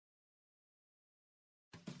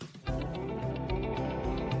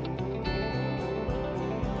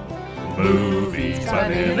Movies by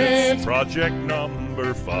Minutes, project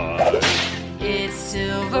number 5. It's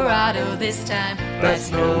Silverado this time.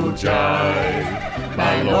 That's no jive.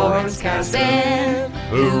 My Lawrence Kasdan,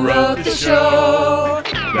 who wrote the show.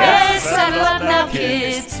 Let's settle up now,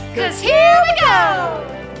 kids, 'cause here we go!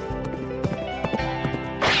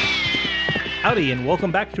 Howdy, and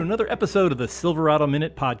welcome back to another episode of the Silverado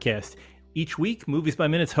Minute Podcast. Each week, Movies by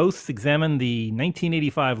Minutes hosts examine the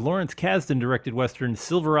 1985 Lawrence Kasdan directed Western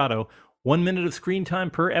Silverado, 1 minute of screen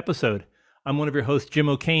time per episode. I'm one of your hosts, Jim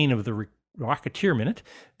O'Kane of the Rocketeer Minute,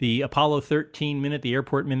 the Apollo 13 Minute, the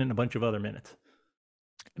Airport Minute, and a bunch of other minutes.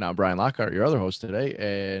 And I'm Brian Lockhart, your other host today,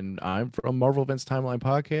 and I'm from Marvel Events Timeline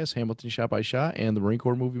Podcast, Hamilton Shot by Shot, and the Marine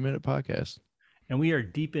Corps Movie Minute Podcast. And we are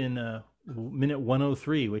deep in minute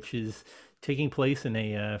 103, which is taking place in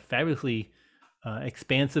a fabulously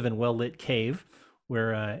expansive and well-lit cave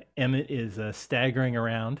where Emmett is staggering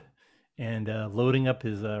around and loading up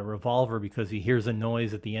his revolver because he hears a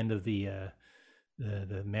noise at the end of the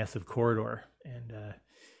massive corridor. And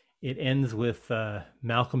it ends with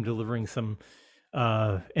Malcolm delivering some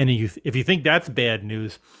if you think that's bad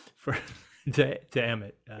news to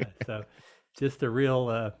Emmett. So just a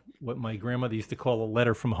real what my grandmother used to call a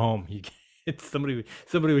letter from home. Somebody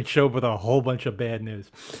would show up with a whole bunch of bad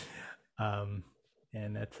news.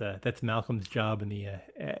 And that's Malcolm's job in the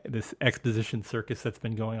this exposition circus that's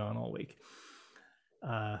been going on all week.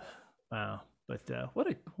 Wow! But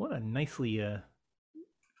what a nicely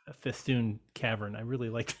festooned cavern. I really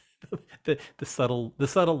like the subtle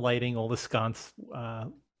lighting, all the sconce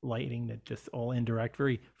lighting that just all indirect,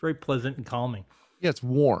 very very pleasant and calming. Yeah, it's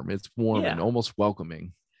warm. It's warm and almost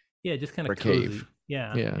welcoming. Yeah, just kind of cozy. Cave.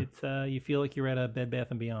 Yeah, it's you feel like you're at a Bed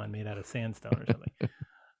Bath and Beyond made out of sandstone or something.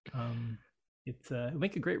 It would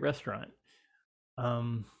make a great restaurant.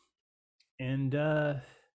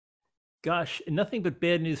 Gosh, nothing but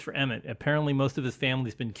bad news for Emmett. Apparently, most of his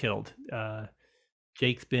family's been killed.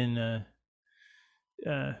 Jake's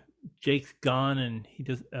gone, and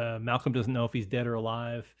Malcolm doesn't know if he's dead or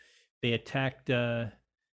alive. They attacked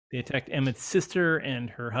Emmett's sister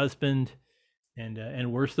and her husband,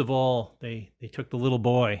 and worst of all, they took the little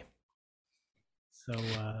boy. So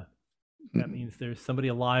that means there's somebody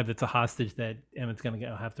alive that's a hostage that Emmett's going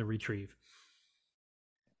to have to retrieve.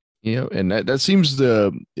 Yeah, and that seems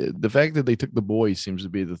the fact that they took the boy seems to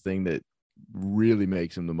be the thing that really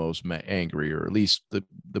makes him the most angry, or at least the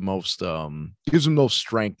most gives him most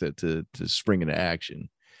strength to spring into action.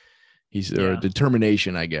 Or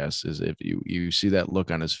determination, I guess, is if you see that look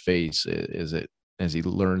on his face as he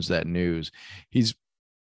learns that news. He's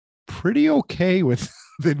pretty okay with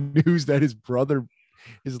the news that his brother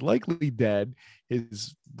is likely dead.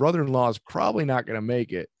 His brother-in-law is probably not going to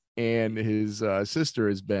make it, and his sister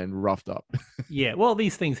has been roughed up. Yeah, well,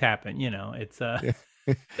 these things happen, it's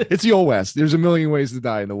it's the old West. There's a million ways to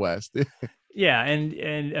die in the West. Yeah,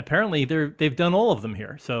 and apparently they've done all of them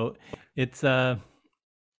here. So it's I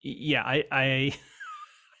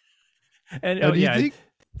and do you think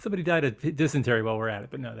somebody died of dysentery while we're at it,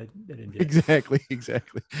 but no, they didn't do it. Exactly.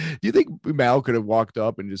 Do you think Mal could have walked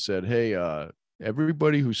up and just said, "Hey,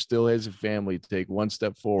 everybody who still has a family, take one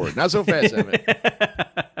step forward"? Not so fast, Emmett.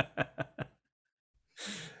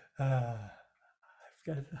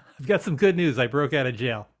 I've got some good news. I broke out of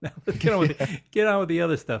jail. Let's get on with the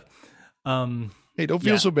other stuff. Hey, don't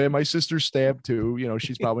feel so bad. My sister's stabbed too.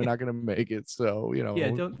 She's probably not going to make it. So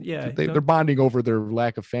they're bonding over their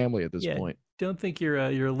lack of family at this point. Don't think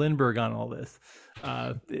you're Lindbergh on all this.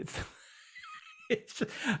 I'm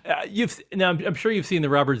sure you've seen the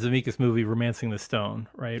Robert Zemeckis movie Romancing the Stone,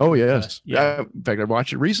 right? Oh yes, in fact, I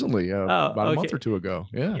watched it recently, about a month or two ago.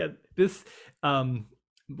 Yeah. This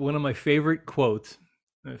one of my favorite quotes,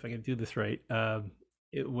 if I can do this right,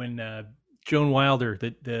 when Joan Wilder,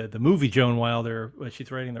 the movie Joan Wilder, she's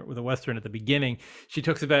writing the Western at the beginning, she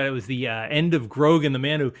talks about it was the end of Grogan, the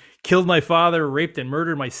man who killed my father, raped and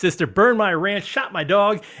murdered my sister, burned my ranch, shot my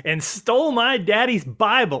dog, and stole my daddy's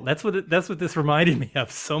Bible. That's what this reminded me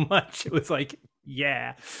of so much. It was like,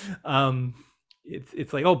 yeah.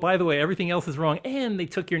 It's like, oh, by the way, everything else is wrong, and they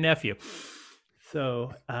took your nephew.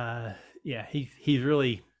 So he's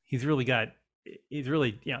really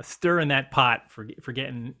stirring that pot for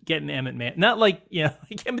getting Emmett mad. Not like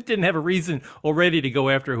Emmett didn't have a reason already to go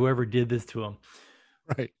after whoever did this to him.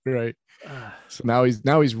 Right. So now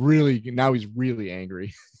he's really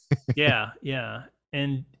angry. Yeah,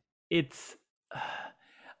 and it's.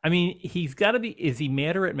 I mean, he's got to be. Is he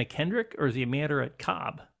madder at McKendrick or is he madder at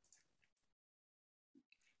Cobb?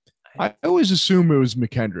 I always assume it was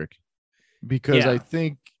McKendrick because I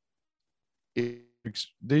think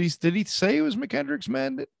Did he say it was McKendrick's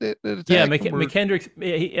men that attacked Yeah, him, or-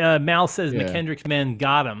 McKendrick's. Mal says Yeah. McKendrick's men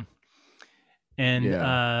got him, and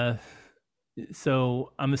Yeah.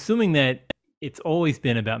 so I'm assuming that it's always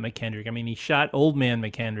been about McKendrick. I mean, he shot old man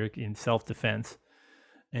McKendrick in self-defense,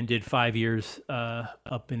 and did 5 years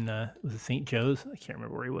up in was it St. Joe's? I can't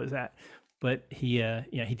remember where he was at, but he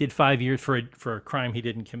did 5 years for a crime he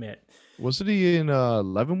didn't commit. Wasn't he in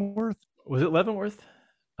Leavenworth? Was it Leavenworth?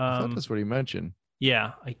 I thought that's what he mentioned.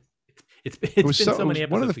 Yeah, it's been It was so many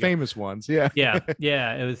episodes one of the ago. famous ones. Yeah.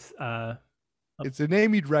 Yeah, it was. It's a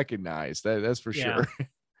name you'd recognize. That's for Yeah.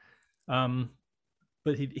 sure.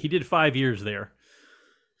 But he did 5 years there.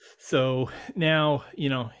 So now,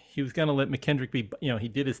 he was going to let McKendrick be, he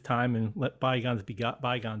did his time and let bygones be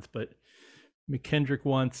bygones. But McKendrick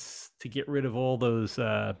wants to get rid of all those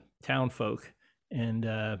town folk,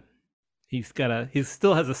 and he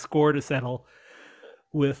still has a score to settle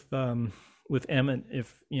with Emmett,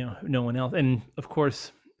 if no one else. And of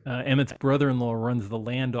course, Emmett's brother-in-law runs the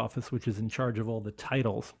land office, which is in charge of all the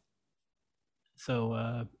titles.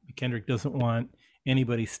 So McKendrick doesn't want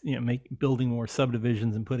anybody building more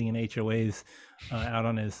subdivisions and putting in HOAs out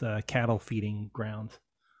on his cattle feeding grounds.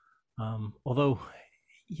 Although,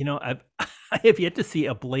 I have yet to see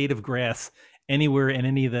a blade of grass anywhere in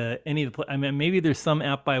any of the. I mean, maybe there's some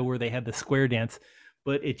out by where they had the square dance,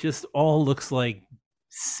 but it just all looks like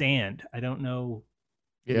sand. I don't know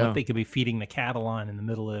what they could be feeding the cattle on in the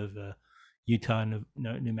middle of Utah and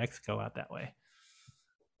New Mexico out that way.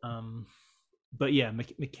 But yeah,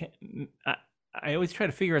 I always try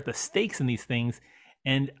to figure out the stakes in these things,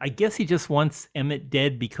 and I guess he just wants Emmett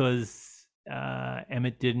dead because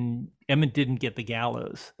Emmett didn't get the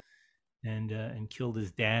gallows, and killed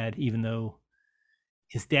his dad, even though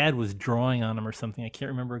his dad was drawing on him or something. I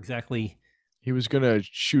can't remember exactly. He was gonna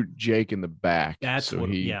shoot Jake in the back. That's so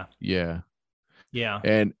what. yeah.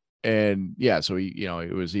 And So he,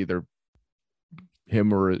 it was either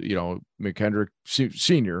him or McKendrick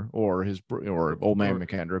Senior or old man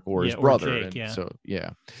McKendrick or his brother. Jake, So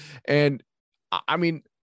and I mean,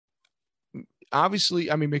 obviously,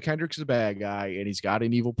 McKendrick's a bad guy and he's got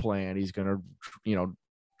an evil plan. He's gonna,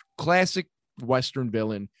 classic Western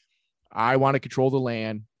villain. I want to control the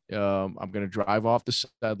land. I'm gonna drive off the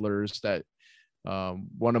settlers. That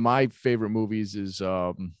one of my favorite movies is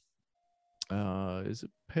it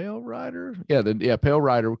Pale Rider? Yeah, Pale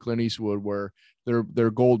Rider with Clint Eastwood, where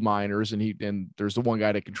they're gold miners, and there's the one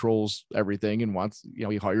guy that controls everything and wants,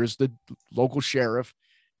 he hires the local sheriff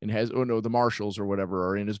and has the marshals or whatever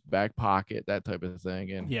are in his back pocket, that type of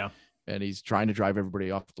thing, and he's trying to drive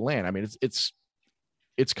everybody off the land. I mean,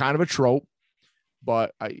 it's kind of a trope,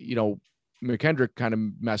 but McKendrick kind of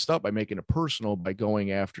messed up by making it personal by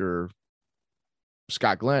going after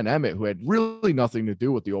Scott Glenn, Emmett, who had really nothing to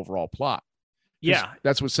do with the overall plot. Yeah,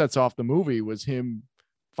 that's what sets off the movie, was him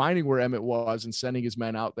finding where Emmett was and sending his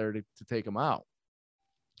men out there to take him out.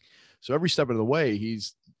 So every step of the way,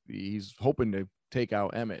 he's hoping to take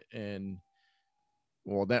out Emmett. And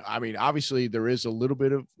obviously there is a little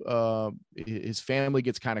bit of his family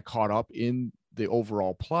gets kind of caught up in the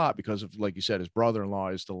overall plot because of, like you said, his brother-in-law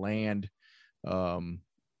is the land. It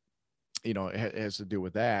has to do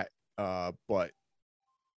with that. But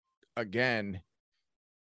again,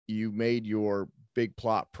 you made your big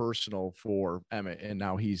plot personal for Emmett, and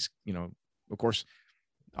now he's, of course,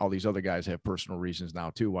 all these other guys have personal reasons now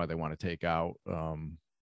too why they want to take out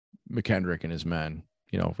McKendrick and his men.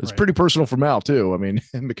 It's pretty personal for Mal too. I mean,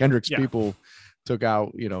 McKendrick's people took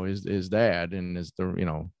out, his dad, and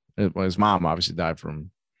his mom obviously died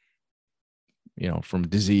from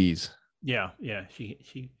disease. Yeah.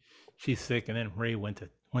 She's sick, and then Ray went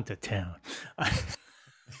to town.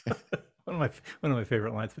 One of my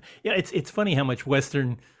favorite lines. Yeah, it's funny how much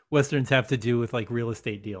westerns have to do with like real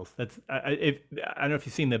estate deals. That's I don't know if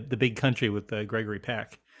you've seen the Big Country with Gregory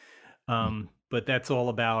Peck, but that's all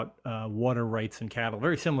about water rights and cattle.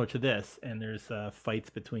 Very similar to this. And there's fights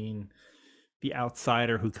between the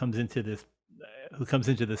outsider who comes into this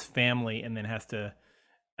family and then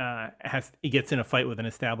he gets in a fight with an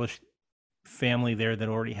established family there that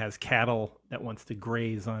already has cattle that wants to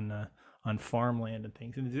graze on farmland and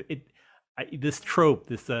things. And this trope,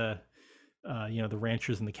 the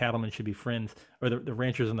ranchers and the cattlemen should be friends, or the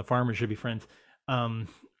ranchers and the farmers should be friends.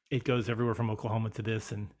 It goes everywhere from Oklahoma to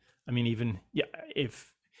this. And I mean, even,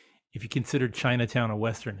 if you considered Chinatown a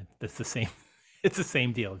Western, that's the same. It's the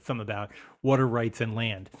same deal. It's something about water rights and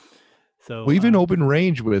land. So even Open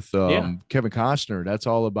Range with Kevin Costner, that's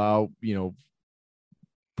all about,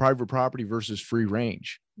 private property versus free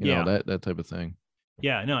range, that type of thing.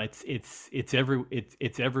 Yeah, no, it's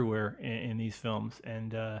everywhere in these films,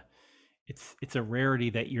 and it's a rarity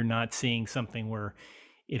that you're not seeing something where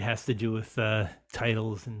it has to do with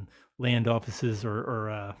titles and land offices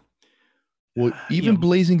or Well, even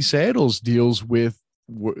Blazing Saddles deals with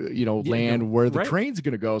land where the right. train's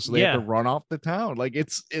going to go, so they have to run off the town. Like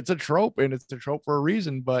it's a trope, and it's a trope for a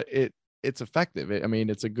reason, but it's effective. I mean,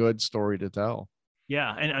 it's a good story to tell.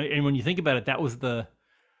 Yeah, and when you think about it, that was the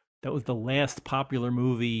last popular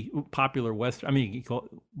Western. I mean,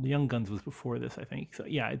 the Young Guns was before this, I think. So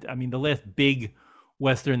yeah, I mean, the last big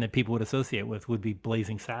Western that people would associate with would be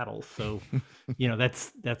Blazing Saddles. So,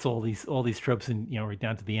 that's all these tropes, and right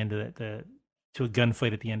down to the end of that, to a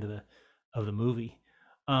gunfight at the end of the movie.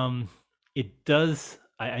 It does.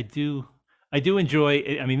 I do enjoy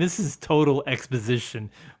it. I mean, this is total exposition,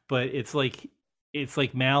 but it's like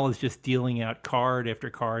Mal is just dealing out card after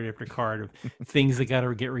card after card of things that got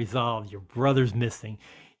to get resolved. Your brother's missing,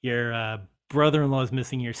 your brother-in-law's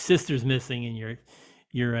missing, your sister's missing, and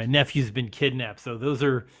your nephew's been kidnapped. So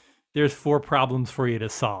there's 4 problems for you to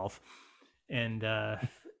solve, and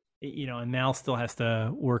and Mal still has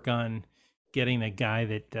to work on getting the guy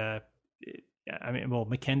that.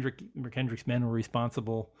 McKendrick's men were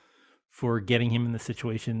responsible for getting him in the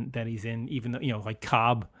situation that he's in, even though, like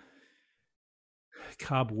Cobb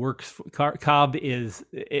is,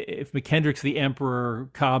 if McKendrick's the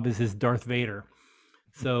Emperor, Cobb is his Darth Vader.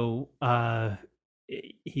 So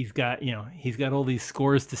he's got all these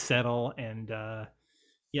scores to settle, and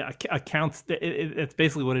accounts. It's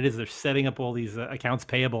basically what it is. They're setting up all these accounts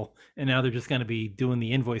payable, and now they're just going to be doing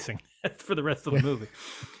the invoicing for the rest of the movie.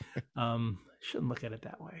 Shouldn't look at it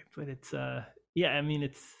that way, but it's I mean,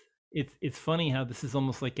 it's funny how this is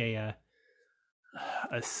almost like a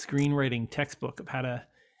screenwriting textbook of how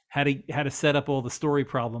to set up all the story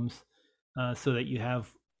problems, so that you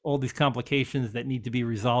have all these complications that need to be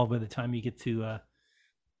resolved by the time you get to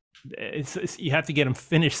you have to get them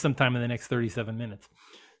finished sometime in the next 37 minutes.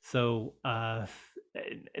 So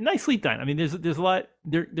nicely done. I mean, there's a lot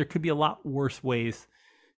there could be a lot worse ways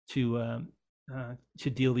to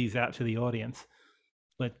deal these out to the audience,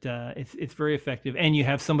 but it's very effective. And you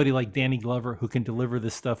have somebody like Danny Glover who can deliver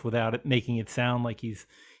this stuff without it making it sound like he's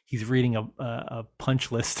reading a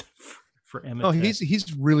punch list for Emmett. Oh,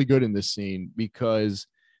 he's really good in this scene because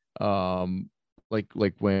like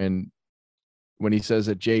when he says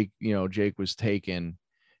that Jake was taken,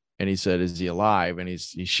 and he said, "Is he alive?" and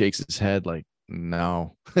he shakes his head like,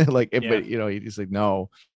 "No." But he's like, "No."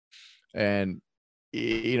 And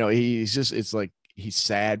he's just, it's like he's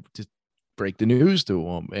sad to break the news to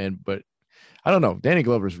him, but I don't know, Danny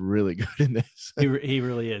Glover's really good in this. He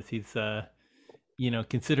really is. He's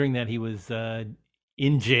considering that he was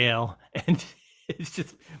in jail, and he's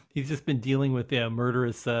just been dealing with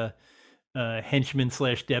murderous henchmen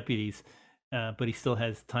 / deputies, but he still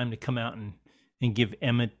has time to come out and give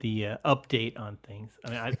Emmett the update on things. I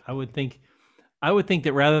mean, I would think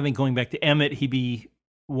that rather than going back to Emmett, he'd be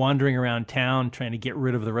wandering around town trying to get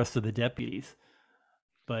rid of the rest of the deputies.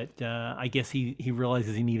 But I guess he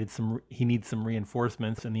realizes he needs some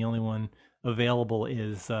reinforcements, and the only one available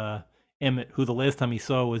is Emmett, who the last time he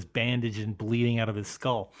saw was bandaged and bleeding out of his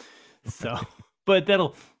skull. So, but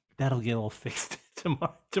that'll get all fixed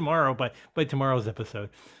tomorrow by tomorrow's episode.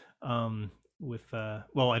 I don't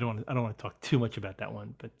want to talk too much about that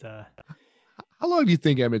one, but how long do you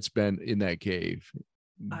think Emmett's been in that cave?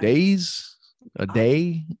 Days? A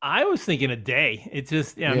day? I was thinking a day. It's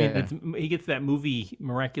just, I mean, he gets that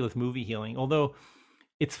miraculous movie healing. Although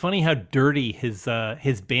it's funny how dirty his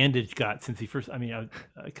bandage got since he first. I mean,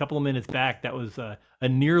 a couple of minutes back, that was a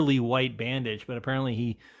nearly white bandage, but apparently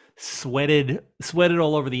he sweated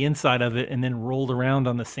all over the inside of it, and then rolled around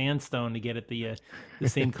on the sandstone to get it the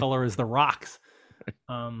same color as the rocks.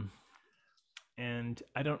 And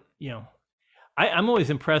I don't, I'm always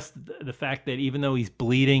impressed the fact that even though he's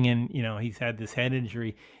bleeding and he's had this head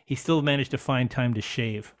injury, he still managed to find time to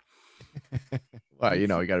shave. Well, you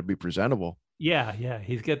got to be presentable. Yeah,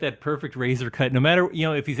 he's got that perfect razor cut. No matter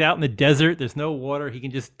if he's out in the desert, there's no water, he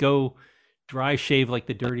can just go dry shave like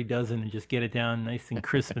the Dirty Dozen and just get it down nice and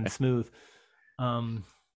crisp and smooth.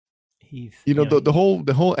 He's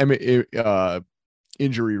the whole Emmett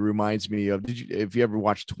injury reminds me of, if you ever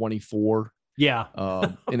watched 24? Yeah.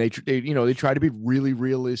 And they try to be really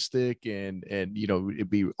realistic and it'd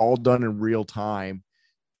be all done in real time.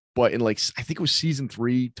 But in I think it was season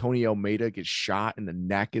 3, Tony Almeida gets shot in the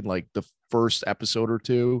neck in the first episode or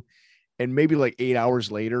two. And maybe 8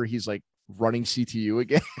 hours later, he's running CTU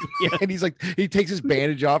again. Yeah. And he takes his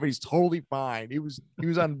bandage off and he's totally fine. He was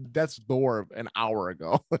on death's door an hour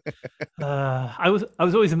ago. I was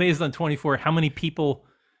always amazed on 24 how many people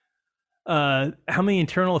how many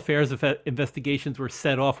internal affairs investigations were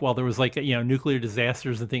set off while there was like nuclear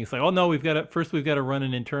disasters and things like, oh no, we've got to run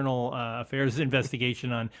an internal affairs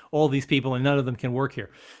investigation on all these people and none of them can work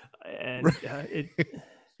here. And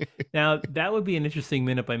now that would be an interesting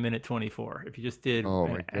minute by minute 24 if you just did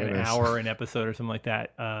an hour an episode or something like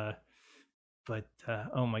that. But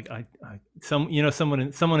oh my God,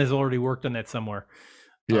 someone has already worked on that somewhere.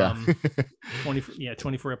 Yeah.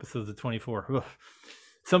 24 episodes of 24. Ugh.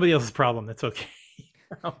 Somebody else's problem. That's okay.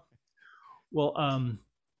 Well,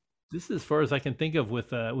 this is as far as I can think of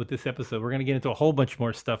with this episode. We're going to get into a whole bunch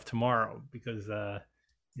more stuff tomorrow because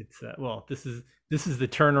it's this is the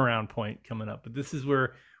turnaround point coming up. But this is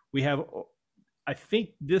where we have. I think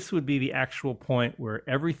this would be the actual point where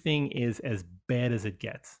everything is as bad as it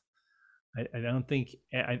gets. I don't think.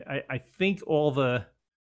 I think all the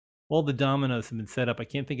dominoes have been set up. I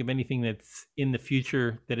can't think of anything that's in the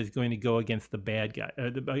future that is going to go against the bad guy,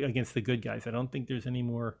 against the good guys. I don't think there's any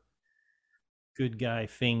more good guy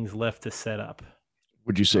things left to set up.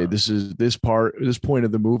 Would you say this point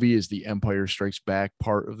of the movie is the Empire Strikes Back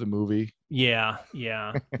part of the movie? Yeah.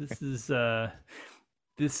 This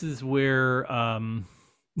is where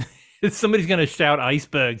somebody's going to shout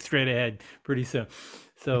iceberg straight ahead pretty soon.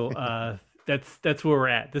 So that's where we're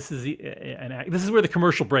at. This is where the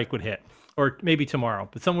commercial break would hit, or maybe tomorrow,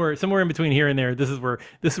 but somewhere in between here and there. This is where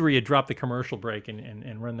you drop the commercial break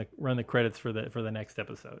and run the credits for the next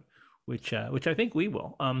episode, which I think we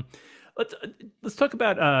will. Let's talk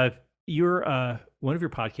about your one of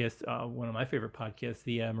your podcasts, one of my favorite podcasts,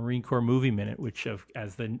 the Marine Corps Movie Minute, which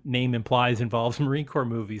as the name implies involves Marine Corps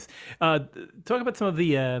movies. Talk about some of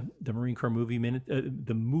the Marine Corps Movie Minute,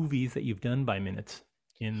 the movies that you've done by minutes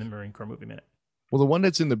in the Marine Corps Movie Minute. Well, the one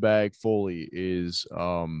that's in the bag fully is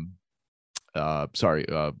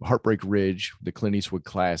Heartbreak Ridge, the Clint Eastwood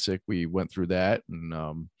classic. We went through that,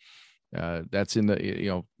 and that's in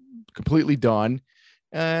the completely done.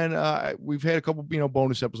 And we've had a couple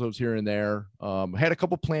bonus episodes here and there. Had a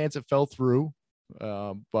couple plans that fell through,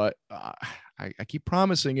 but I keep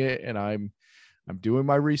promising it, and I'm doing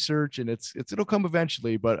my research, and it'll come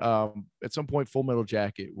eventually. But at some point, Full Metal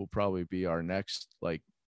Jacket will probably be our next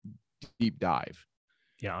deep dive.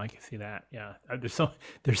 Yeah, I can see that. Yeah,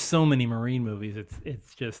 there's so many Marine movies.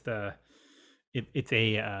 It's just it's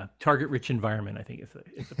a target rich environment. I think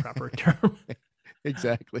it's a proper term.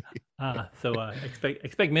 Exactly. So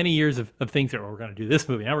expect many years of things that we're going to do this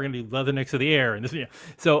movie. Now we're going to do Leathernecks of the Air and this. Yeah.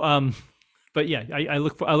 So but yeah, I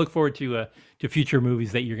look forward to future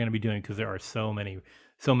movies that you're going to be doing because there are so many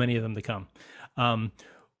of them to come.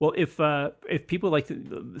 Well, if people like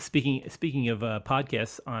to, speaking of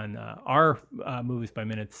podcasts on our Movies by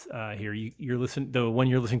Minutes here, you're listening, the one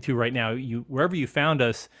you're listening to right now, wherever you found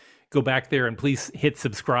us, go back there and please hit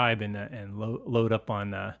subscribe and load up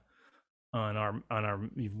on our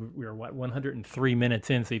we're 103 minutes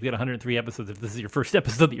in, so you've got 103 episodes. If this is your first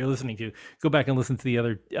episode that you're listening to, go back and listen to the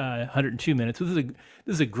other 102 minutes. So this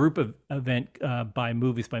is a group of event by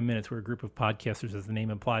Movies by Minutes. We're a group of podcasters, as the name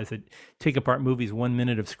implies, that take apart movies 1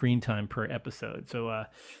 minute of screen time per episode. So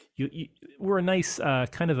we're a nice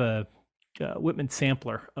kind of a Whitman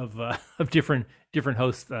sampler of different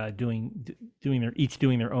hosts doing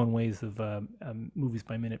their own ways of Movies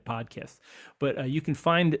by Minute podcasts. But you can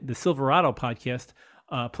find the Silverado podcast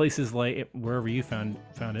places like wherever you found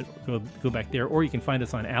it. Go back there, or you can find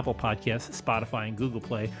us on Apple Podcasts, Spotify, and Google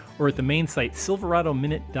Play, or at the main site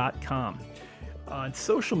silveradominute.com. On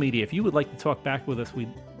social media, if you would like to talk back with us, we'd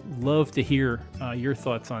love to hear your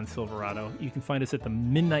thoughts on Silverado. You can find us at the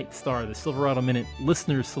Midnight Star, the Silverado Minute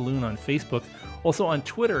Listeners Saloon on Facebook. Also on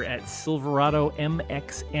Twitter at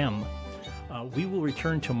SilveradoMXM. We will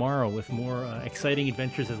return tomorrow with more exciting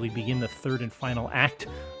adventures as we begin the third and final act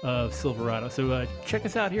of Silverado. So check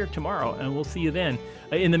us out here tomorrow, and we'll see you then.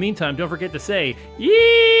 In the meantime, don't forget to say,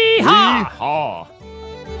 Yee-haw! Yeehaw!